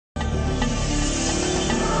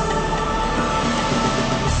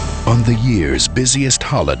On the year's busiest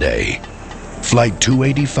holiday, Flight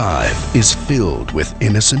 285 is filled with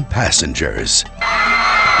innocent passengers.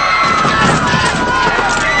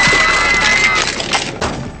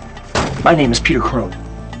 My name is Peter Correll,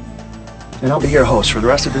 and I'll be your host for the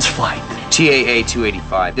rest of this flight. TAA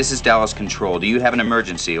 285, this is Dallas Control. Do you have an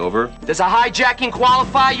emergency? Over. Does a hijacking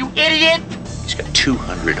qualify, you idiot? He's got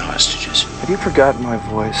 200 hostages. Have you forgotten my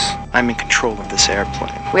voice? I'm in control of this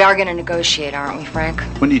airplane. We are going to negotiate, aren't we, Frank?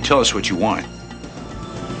 When do you tell us what you want?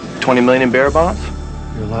 20 million in bearer bonds?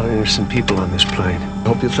 There are a lot of innocent people on this plane. I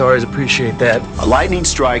hope the authorities appreciate that. A lightning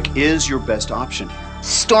strike is your best option.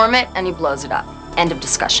 Storm it, and he blows it up. End of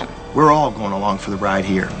discussion. We're all going along for the ride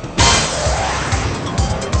here.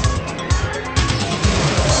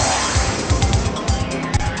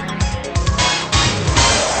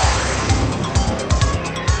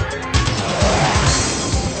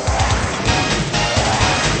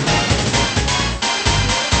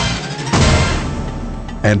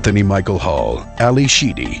 Anthony Michael Hall, Ali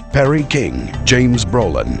Sheedy, Perry King, James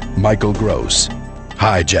Brolin, Michael Gross.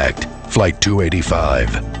 Hijacked, Flight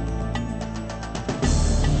 285.